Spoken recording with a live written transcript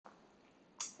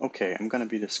Okay, I'm going to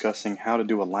be discussing how to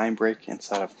do a line break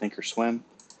inside of ThinkOrSwim.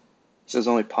 This is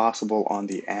only possible on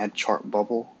the add chart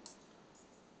bubble.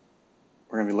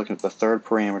 We're going to be looking at the third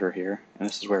parameter here, and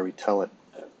this is where we tell it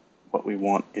what we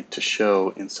want it to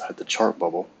show inside the chart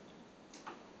bubble.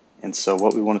 And so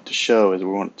what we want it to show is we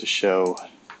want it to show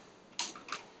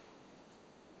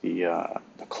the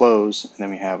close, and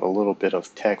then we have a little bit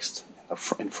of text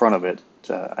in front of it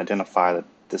to identify that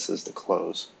this is the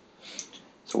close.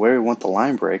 So where we want the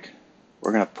line break,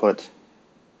 we're going to put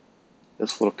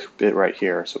this little bit right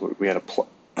here. So we had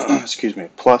a excuse me, a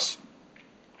plus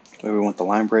where we want the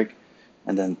line break,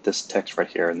 and then this text right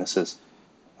here, and this is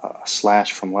a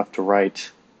slash from left to right,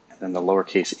 and then the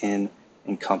lowercase n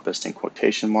encompassed in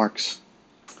quotation marks.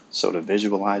 So to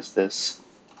visualize this,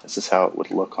 this is how it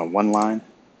would look on one line.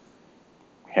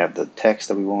 We have the text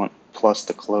that we want plus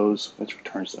the close, which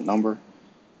returns the number.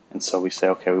 And so we say,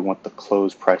 okay, we want the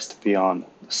close price to be on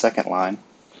the second line.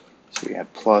 So we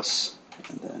add plus,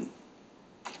 and then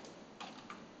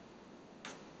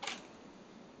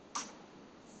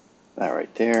that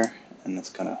right there, and that's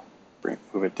going to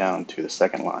move it down to the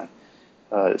second line.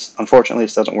 Unfortunately,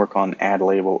 this doesn't work on add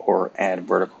label or add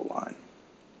vertical line.